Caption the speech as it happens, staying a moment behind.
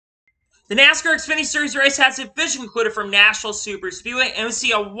The NASCAR Xfinity Series race has officially concluded from Nashville Super Speedway, and we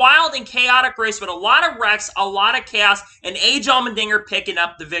see a wild and chaotic race with a lot of wrecks, a lot of chaos, and Allmendinger picking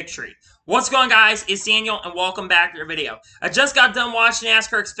up the victory. What's going on, guys? It's Daniel, and welcome back to your video. I just got done watching the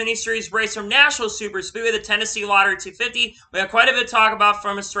NASCAR Xfinity Series race from Nashville Super Speedway, the Tennessee Lottery 250. We have quite a bit to talk about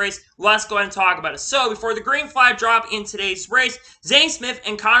from this race. Let's go ahead and talk about it. So, before the green flag drop in today's race, Zane Smith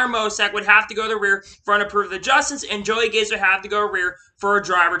and Connor Mosack would have to go to the rear for unapproved adjustments, and Joey Gibbs would have to go rear for a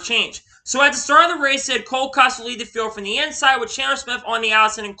driver change. So at the start of the race, it had Cole Custer lead the field from the inside with Chandler Smith on the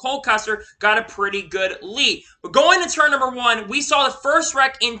outside, and Cole Custer got a pretty good lead. But going to turn number one, we saw the first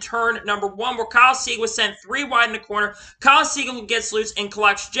wreck in turn number one where Kyle Siegel was sent 3 wide in the corner. Kyle Siegel gets loose and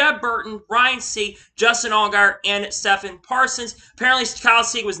collects Jeb Burton, Ryan C., Justin Allgaier, and Stephen Parsons. Apparently, Kyle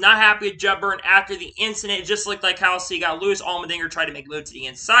Siegel was not happy with Jeb Burton after the incident. It just looked like Kyle Siegel got loose. Allmendinger tried to make a move to the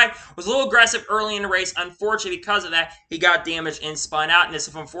inside. Was a little aggressive early in the race. Unfortunately, because of that, he got damaged and spun out, and this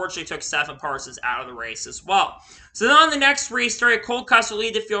unfortunately took Stephen Parsons out of the race as well. So then on the next restart, Cole Custer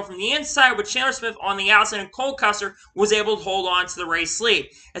lead the field from the inside with Chandler Smith on the outside, and Cole Custer was able to hold on to the race lead.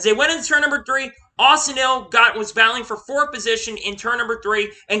 As they went into turn number 3, Austin Hill was battling for 4th position in turn number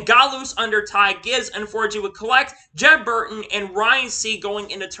 3 and got loose under Ty Gibbs. Unfortunately, would collect Jeb Burton and Ryan C.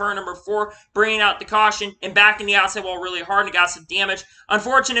 going into turn number 4, bringing out the caution and backing the outside wall really hard and got some damage.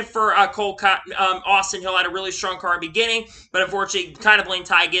 Unfortunate for Austin Hill had a really strong car at the beginning, but unfortunately kind of blamed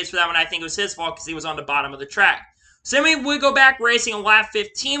Ty Gibbs for that one. I think it was his fault because he was on the bottom of the track. So then we go back racing on lap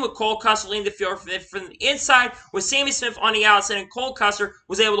 15 with Cole Custer leading the field from the inside with Sammy Smith on the outside, and Cole Custer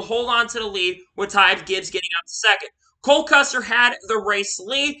was able to hold on to the lead with Ty Gibbs getting out to second. Cole Custer had the race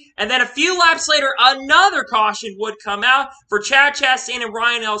lead, and then a few laps later, another caution would come out for Chad Chastain and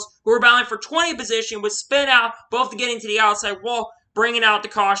Ryan Ellis, who were battling for 20th position, would spin out, both getting to the outside wall, bringing out the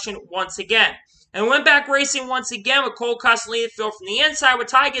caution once again. And went back racing once again with Cole Custer leading the field from the inside with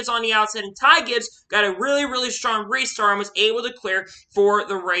Ty Gibbs on the outside, and Ty Gibbs got a really strong restart and was able to clear for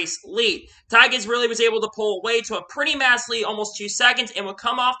the race lead. Ty Gibbs really was able to pull away to a pretty mass lead, almost 2 seconds, and would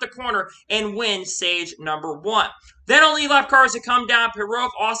come off the corner and win stage number 1. Then only left cars to come down pit road.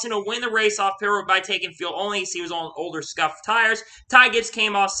 Austin will win the race off pit road by taking fuel only. He was on older scuffed tires. Ty Gibbs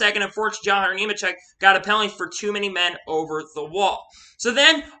came off second. Unfortunately, John Hunter Nemechek got a penalty for too many men over the wall. So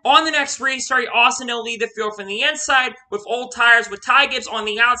then, on the next restart, Austin will lead the field from the inside with old tires with Ty Gibbs on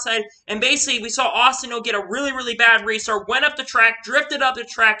the outside. And basically, we saw Austin will get a really bad restart, went up the track, drifted up the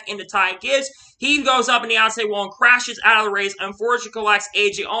track into Ty Gibbs. He goes up in the outside wall and crashes out of the race. Unfortunately, collects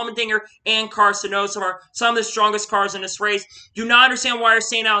A.J. Allmendinger and Carson Osomar, some of the strongest cars in this race. Do not understand why they're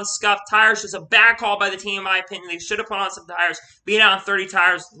staying out in scuffed tires. Just a bad call by the team, in my opinion. They should have put on some tires. Being out on 30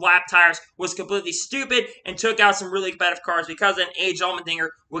 tires, lap tires, was completely stupid and took out some really competitive cars because then A.J. Allmendinger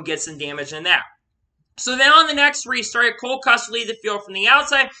would get some damage in that. So then on the next restart, Cole Custer lead the field from the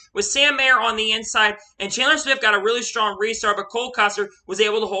outside with Sam Mayer on the inside, and Chandler Smith got a really strong restart, but Cole Custer was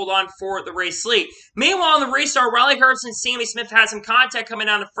able to hold on for the race lead. Meanwhile, on the restart, Riley Herbst and Sammy Smith had some contact coming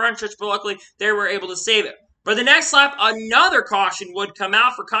down the front stretch, but luckily they were able to save it. For the next lap, another caution would come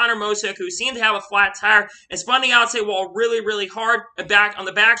out for Connor Mosack, who seemed to have a flat tire and spun the outside wall really hard back on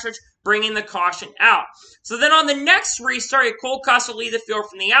the backstretch, bringing the caution out. So then on the next restart, Cole Custer lead the field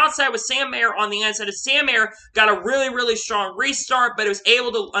from the outside with Sam Mayer on the inside. Sam Mayer got a really strong restart, but it was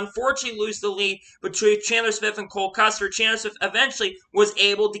able to unfortunately lose the lead between Chandler Smith and Cole Custer. Chandler Smith eventually was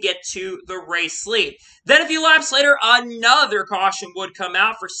able to get to the race lead. Then a few laps later, another caution would come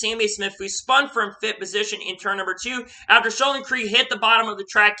out for Sammy Smith, who spun from 5th position in turn number 2 after Sheldon Creed hit the bottom of the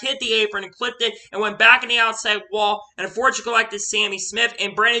track, hit the apron and clipped it, and went back in the outside wall, and unfortunately collected Sammy Smith,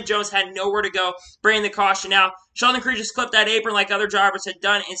 and Brandon Jones had nowhere to go, bringing the caution out. Sheldon Creed just clipped that apron like other drivers had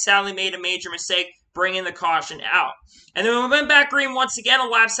done and sadly made a major mistake, bringing the caution out. And then we went back green once again on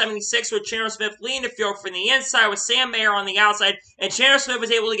lap 76 with Chandler Smith leading the field from the inside with Sam Mayer on the outside, and Chandler Smith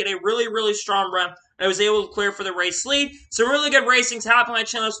was able to get a really strong run and was able to clear for the race lead. Some really good racing's happened by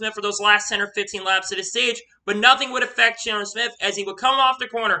Chandler Smith for those last 10 or 15 laps of the stage, but nothing would affect Chandler Smith as he would come off the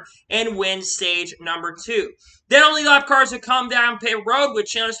corner and win stage number 2. Then only lap cars would come down pit road with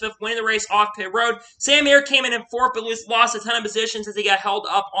Chandler Smith winning the race off pit road. Sam Mayer came in 4th, but lost a ton of positions as he got held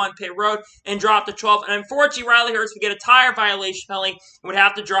up on pit road and dropped to 12th. And unfortunately, Riley Herbst would get a tire violation penalty and would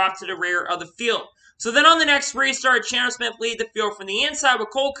have to drop to the rear of the field. So then on the next restart, Chandler Smith lead the field from the inside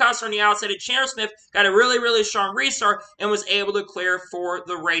with Cole Custer on the outside, and Chandler Smith got a really strong restart and was able to clear for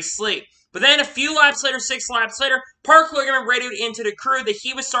the race lead. But then a few laps later, 6 laps later, Park Kligerman radioed into the crew that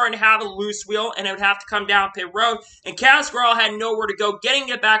he was starting to have a loose wheel and it would have to come down pit road. And Kaz Grala had nowhere to go, getting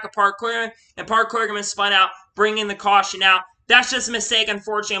it back at Park Kligerman, and Park Kligerman spun out, bringing the caution out. That's just a mistake,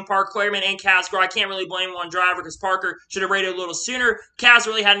 unfortunately, on Parker Kligerman and Casgrove. I can't really blame one driver because Parker should have rated a little sooner. Cas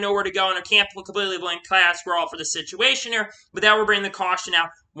really had nowhere to go, and I can't completely blame Casgrove for the situation here, but that will bring the caution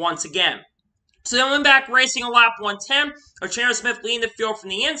out once again. So then we went back racing a lap 110, with Chandler Smith leading the field from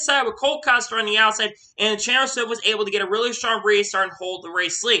the inside with Cole Custer on the outside, and Chandler Smith was able to get a really strong restart and hold the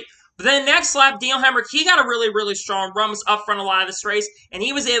race lead. But then the next lap, Daniel Hemrick, he got a really strong run, was up front a lot of this race, and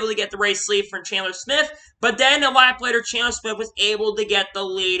he was able to get the race lead from Chandler Smith. But then a lap later, Chandler Smith was able to get the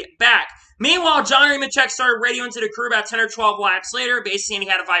lead back. Meanwhile, John Nemechek started radioing to the crew about 10 or 12 laps later, basically saying he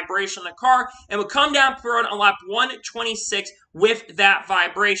had a vibration in the car, and would come down the road on lap 126 with that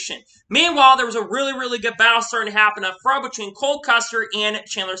vibration. Meanwhile, there was a really good battle starting to happen up front between Cole Custer and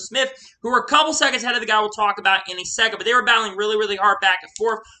Chandler Smith, who were a couple seconds ahead of the guy we'll talk about in a second, but they were battling really hard back and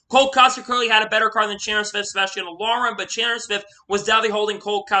forth. Cole Custer clearly had a better car than Chandler Smith, especially in the long run, but Chandler Smith was definitely holding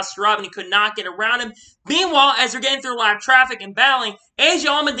Cole Custer up, and he could not get around him. Meanwhile, as they're getting through lap traffic and battling, AJ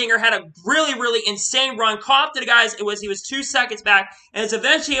Allmendinger had a really insane run, caught up to the guys. He was 2 seconds back, and is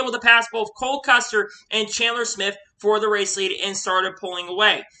eventually able to pass both Cole Custer and Chandler Smith for the race lead and started pulling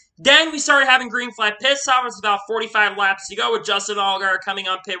away. Then we started having green flag pit stop. It was about 45 laps to go with Justin Allgaier coming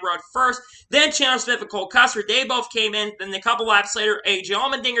on pit road first. Then Chandler Smith and Cole Custer, they both came in. Then a couple laps later, AJ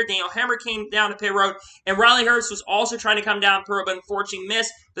Allmendinger, Daniel Hemrick came down to pit road. And Riley Herbst was also trying to come down pit road, but unfortunately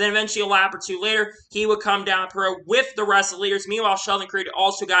missed. But then eventually a lap or two later, he would come down pit road with the rest of the leaders. Meanwhile, Sheldon Creed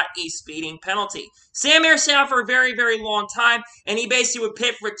also got a speeding penalty. Sam Mayer sat out for a very long time, and he basically would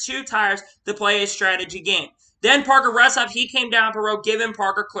pit for 2 tires to play a strategy game. Then Parker Reshoff, he came down the road, giving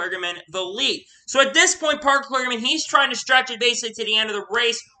Parker Kligerman the lead. So at this point, Parker Kligerman, he's trying to stretch it basically to the end of the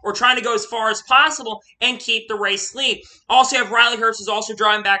race, or trying to go as far as possible and keep the race lead. Also, you have Riley Herbst is also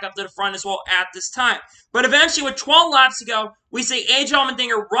driving back up to the front as well at this time. But eventually, with 12 laps to go, we see AJ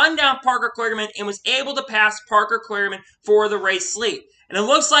Allmendinger run down Parker Kligerman and was able to pass Parker Kligerman for the race lead. And it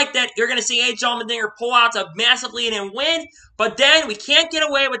looks like that you're going to see AJ Allmendinger pull out a massive lead and win. But then we can't get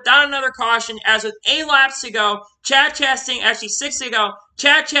away without another caution, as with 8 laps to go, Chad Chastain, actually 6 to go,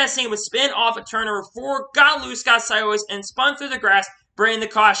 Chad Chastain would spin off at turn number 4, got loose, got sideways, and spun through the grass, bringing the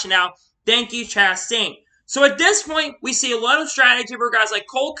caution out. Thank you, Chastain. So at this point, we see a lot of strategy for guys like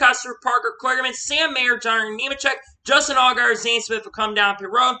Cole Custer, Parker Kligerman, Sam Mayer, John Nemechek, Justin Allgaier, Zane Smith will come down pit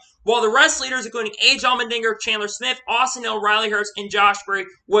road, while the rest leaders, including AJ Allmendinger, Chandler Smith, Austin Hill, Riley Herbst, and Josh Berry,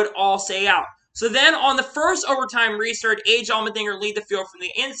 would all stay out. So then on the first overtime restart, AJ Allmendinger lead the field from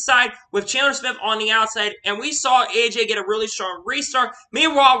the inside with Chandler Smith on the outside, and we saw AJ get a really strong restart.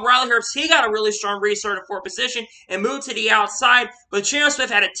 Meanwhile, Riley Herbst, he got a really strong restart in 4th position and moved to the outside, but Chandler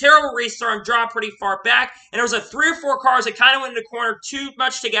Smith had a terrible restart and dropped pretty far back, and there was a 3 or 4 cars that kind of went into the corner too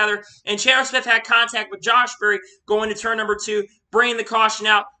much together, and Chandler Smith had contact with Josh Berry going to turn number 2, bringing the caution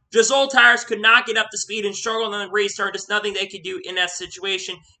out. Just old tires could not get up to speed and struggled on the restart. Just nothing they could do in that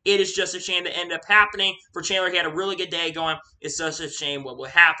situation. It is just a shame that ended up happening. For Chandler, he had a really good day going. It's such a shame what would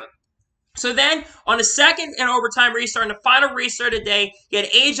happen. So then, on the second and overtime restart, and the final restart of the day, you had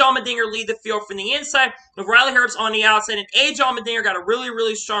AJ Allmendinger lead the field from the inside, with Riley Herbst on the outside, and AJ Allmendinger got a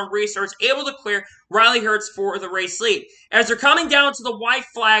really strong restart, was able to clear Riley Herbst for the race lead. As they're coming down to the white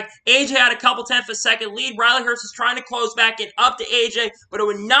flag, AJ had a couple tenths of a second lead. Riley Herbst is trying to close back in up to AJ, but it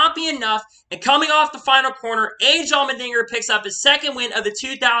would not be enough. And coming off the final corner, AJ Allmendinger picks up his 2nd win of the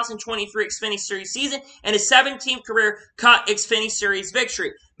 2023 Xfinity Series season and his 17th career Cup Xfinity Series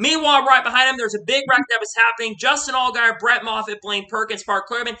victory. Meanwhile, right behind him, there's a big wreck that was happening. Justin Allgaier, Brett Moffitt, Blaine Perkins,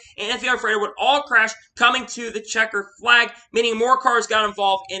 Parker Kligerman, and Anthony Alfredo would all crash coming to the checker flag, meaning more cars got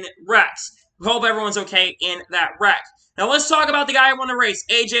involved in wrecks. We hope everyone's okay in that wreck. Now let's talk about the guy who won the race,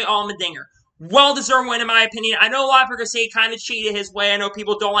 AJ Allmendinger. Well-deserved win, in my opinion. I know a lot of people are going to say he kind of cheated his way. I know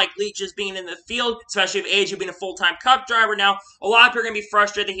people don't like Leach being in the field, especially if AJ being a full-time Cup driver now. A lot of people are going to be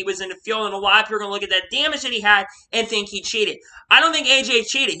frustrated that he was in the field, and a lot of people are going to look at that damage that he had and think he cheated. I don't think AJ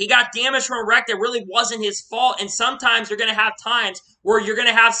cheated. He got damaged from a wreck that really wasn't his fault, and sometimes you're going to have times where you're going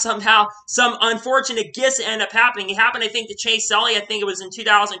to have somehow some unfortunate gifts end up happening. It happened, I think, to Chase Elliott. I think it was in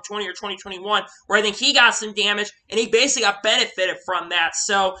 2020 or 2021, where I think he got some damage, and he basically got benefited from that.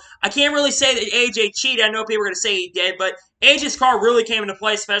 So I can't really say that AJ cheated. I know people are going to say he did, but AJ's car really came into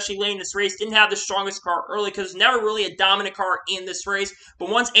play, especially late in this race. Didn't have the strongest car early because it was never really a dominant car in this race. But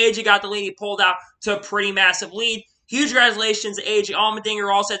once AJ got the lead, he pulled out to a pretty massive lead. Huge congratulations to AJ Allmendinger.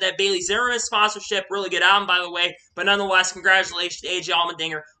 Also had that Bailey Zimmerman sponsorship. Really good album, by the way. But nonetheless, congratulations to AJ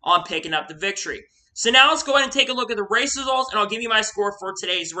Allmendinger on picking up the victory. So now let's go ahead and take a look at the race results, and I'll give you my score for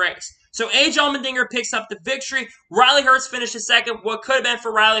today's race. So A.J. Allmendinger picks up the victory. Riley Herbst finishes second. What could have been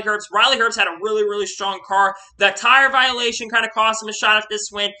for Riley Herbst? Riley Herbst had a really, really strong car. That tire violation kind of cost him a shot at this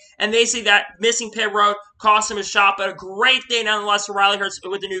win. And they say that missing pit road cost him a shot. But a great day nonetheless for Riley Herbst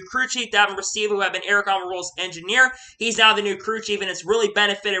with the new crew chief, Davin Receiver, who had been Eric Almirola's engineer. He's now the new crew chief, and it's really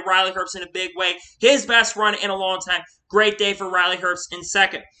benefited Riley Herbst in a big way. His best run in a long time. Great day for Riley Herbst in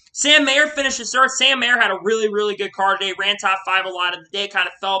second. Sam Mayer finishes third. Sam Mayer had a really, really good car today. Ran top 5 a lot of the day. Kind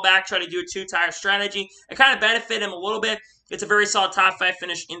of fell back, tried to do a 2-tire strategy. It kind of benefited him a little bit. It's a very solid top 5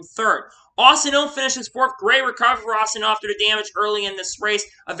 finish in third. Austin Hill finishes fourth. Great recovery for Austin Hill after the damage early in this race.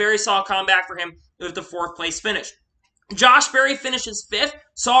 A very solid comeback for him with the 4th place finish. Josh Berry finishes 5th.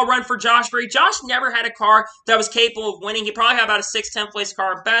 Solid run for Josh Berry. Josh never had a car that was capable of winning. He probably had about a 6th, 10th place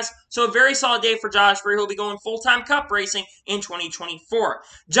car at best. So a very solid day for Josh Berry, who will be going full-time cup racing in 2024.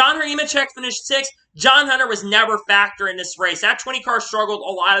 John Nemechek finished 6th. John Hunter was never a factor in this race. That 20 car struggled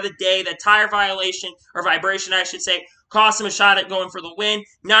a lot of the day. The tire violation, or vibration, I should say, cost him a shot at going for the win.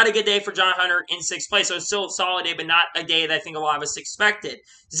 Not a good day for John Hunter in 6th place. So it's still a solid day, but not a day that I think a lot of us expected.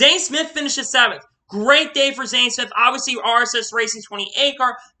 Zane Smith finishes 7th. Great day for Zane Smith. Obviously, RSS Racing 28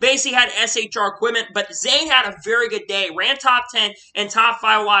 car basically had SHR equipment, but Zane had a very good day. Ran top 10 and top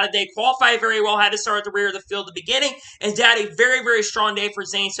 5 a lot of the day. Qualified very well. Had to start at the rear of the field at the beginning. And had a very, very strong day for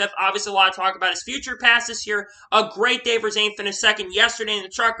Zane Smith. Obviously, a lot of talk about his future past this year. A great day for Zane. Finished second yesterday in the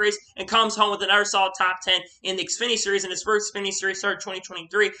truck race and comes home with another solid top 10 in the Xfinity Series. And his first Xfinity Series started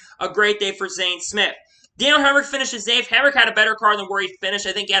 2023. A great day for Zane Smith. Daniel Hemrick finishes 8th. Hemrick had a better car than where he finished.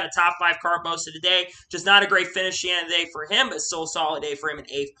 I think he had a top 5 car most of the day. Just not a great finish at the end of the day for him, but still a solid day for him in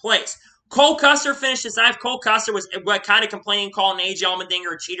 8th place. Cole Custer finishes 9th. Cole Custer was kind of complaining, calling A.J.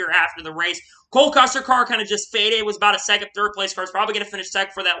 Allmendinger a cheater after the race. Cole Custer car kind of just faded. It was about a 2nd, 3rd place car. It's probably going to finish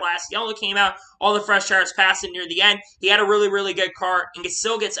 2nd for that last yellow that came out. All the fresh tires passed it near the end. He had a really, really good car and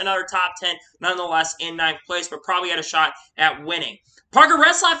still gets another top 10 nonetheless in 9th place, but probably had a shot at winning. Parker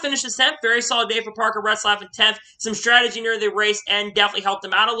Retzlaff finishes 10th. Very solid day for Parker Retzlaff in 10th. Some strategy near the race and definitely helped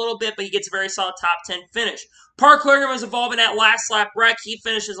him out a little bit, but he gets a very solid top 10 finish. Park Clergan was involved in that last lap wreck. He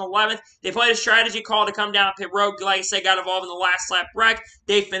finishes 11th. They played a strategy call to come down pit road. Like I said, got involved in the last lap wreck.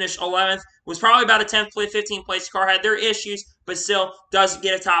 They finished 11th. Was probably about a 10th place, 15th place car. Had their issues, but still does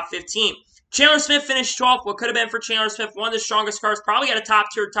get a top 15. Chandler Smith finished 12th. What could have been for Chandler Smith, one of the strongest cars. Probably had a top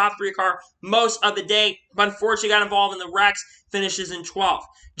 2 or top 3 car most of the day, but unfortunately got involved in the wrecks. Finishes in 12th.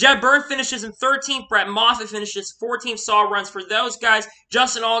 Jed Byrne finishes in 13th. Brett Moffitt finishes 14th. Solid runs for those guys.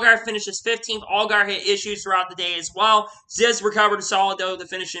 Justin Allgaier finishes 15th. Allgaier hit issues throughout the day as well. Ziz recovered solid, though, to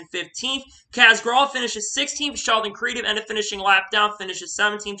finish in 15th. Kaz Grall finishes 16th. Sheldon Creed ended finishing lap down. Finishes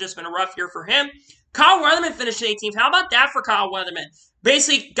 17th. Just been a rough year for him. Kyle Weatherman finished 18th. How about that for Kyle Weatherman?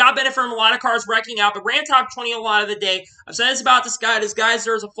 Basically, got benefit from a lot of cars wrecking out, but ran top 20 a lot of the day. I've said this about this guy. This guy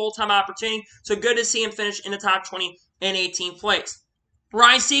deserves a full-time opportunity, so good to see him finish in the top 20 in 18th place.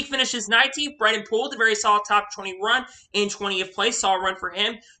 Ryan Sieg finishes 19th. Brendan Poole, a very solid top 20 run in 20th place. Solid run for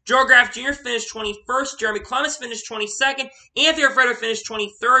him. Joe Graff Jr. finished 21st. Jeremy Clements finished 22nd. Anthony Alfredo finished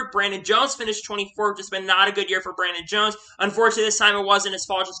 23rd. Brandon Jones finished 24th. Just been not a good year for Brandon Jones. Unfortunately, this time it wasn't his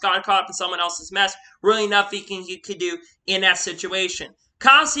fault. Just got caught up in someone else's mess. Really nothing he could do in that situation.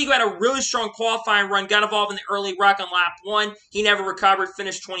 Kyle Siegel had a really strong qualifying run, got involved in the early wreck on lap 1. He never recovered,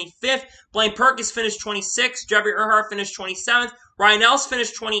 finished 25th. Blaine Perkins finished 26th. Jeffrey Earhart finished 27th. Ryan Ellis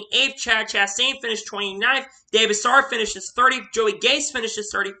finished 28th. Chad Chastain finished 29th. David Starr finishes 30th. Joey Gase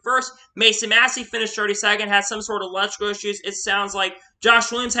finishes 31st. Mason Massey finished 32nd. Had some sort of electrical issues. It sounds like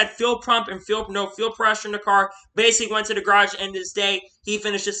Josh Williams had fuel pump and no fuel pressure in the car. Basically went to the garage end of his day. He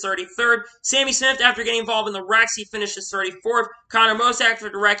finishes 33rd. Sammy Smith, after getting involved in the wrecks, he finishes 34th. Connor Mosak, after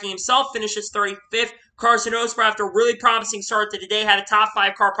the wrecking himself, finishes 35th. Carson Osprey, after a really promising start to today, had a top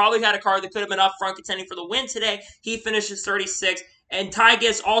 5 car. Probably had a car that could have been up front contending for the win today. He finishes 36th. And Ty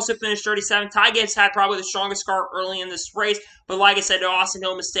Gibbs also finished 37th. Ty Gibbs had probably the strongest car early in this race. But like I said, the Austin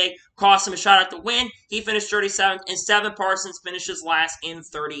Hill mistake cost him a shot at the win. He finished 37th. And Steven Parsons finishes last in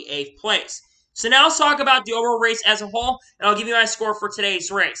 38th place. So now let's talk about the overall race as a whole. And I'll give you my score for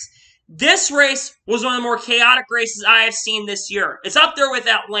today's race. This race was one of the more chaotic races I have seen this year. It's up there with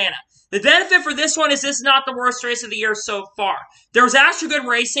Atlanta. The benefit for this one is this is not the worst race of the year so far. There was actually good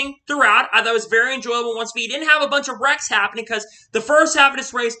racing throughout. I thought it was very enjoyable once we didn't have a bunch of wrecks happening because the first half of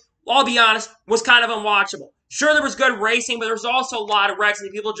this race, I'll be honest, was kind of unwatchable. Sure, there was good racing, but there was also a lot of wrecks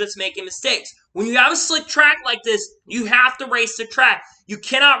and people just making mistakes. When you have a slick track like this, you have to race the track. You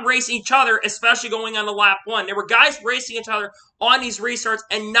cannot race each other, especially going on the lap 1. There were guys racing each other on these restarts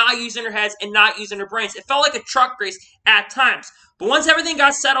and not using their heads and not using their brains. It felt like a truck race at times. But once everything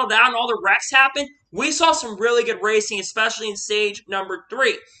got settled down and all the wrecks happened, we saw some really good racing, especially in stage number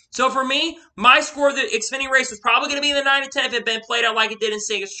 3. So for me, my score of the Xfinity race was probably going to be in the 9 to 10 if it had been played out like it did in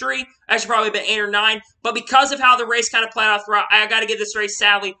stage 3. Actually, probably been 8 or 9. But because of how the race kind of played out throughout, I got to give this race,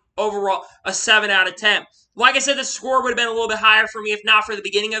 sadly, overall, a 7 out of 10. Like I said, the score would have been a little bit higher for me if not for the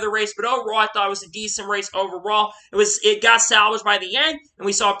beginning of the race, but overall, I thought it was a decent race overall. It got salvaged by the end, and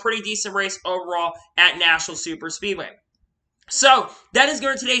we saw a pretty decent race overall at Nashville Superspeedway. So, that is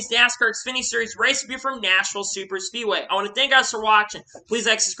going to today's NASCAR Xfinity Series race review from Nashville Superspeedway. I want to thank you guys for watching. Please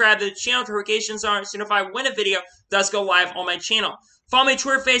like, subscribe to the channel. Notifications are so if I win a video, does go live on my channel. Follow me on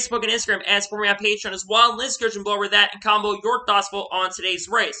Twitter, Facebook, and Instagram, and support me on Patreon as well. Link description below with that, and comment below your thoughts on today's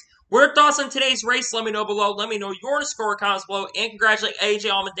race. What are your thoughts on today's race? Let me know below. Let me know your score comments below, and congratulate AJ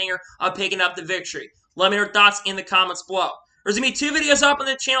Allmendinger on picking up the victory. Let me know your thoughts in the comments below. There's going to be 2 videos up on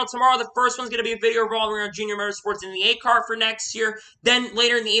the channel tomorrow. The first one's going to be a video revolving around Junior Motorsports in the 8 car for next year. Then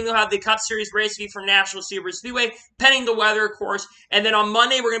later in the evening, we'll have the Cup Series race review from Nashville Superspeedway, pending the weather, of course. And then on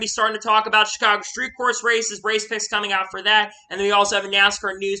Monday, we're going to be starting to talk about Chicago Street Course races, race picks coming out for that. And then we also have a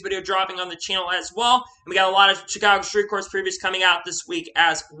NASCAR news video dropping on the channel as well. And we got a lot of Chicago Street Course previews coming out this week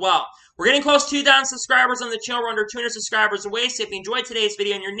as well. We're getting close to 2,000 subscribers on the channel. We're under 200 subscribers away. So if you enjoyed today's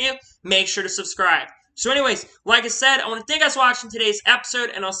video and you're new, make sure to subscribe. So anyways, like I said, I want to thank you guys for watching today's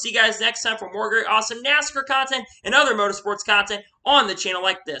episode, and I'll see you guys next time for more great, awesome NASCAR content and other motorsports content on the channel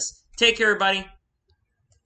like this. Take care, everybody.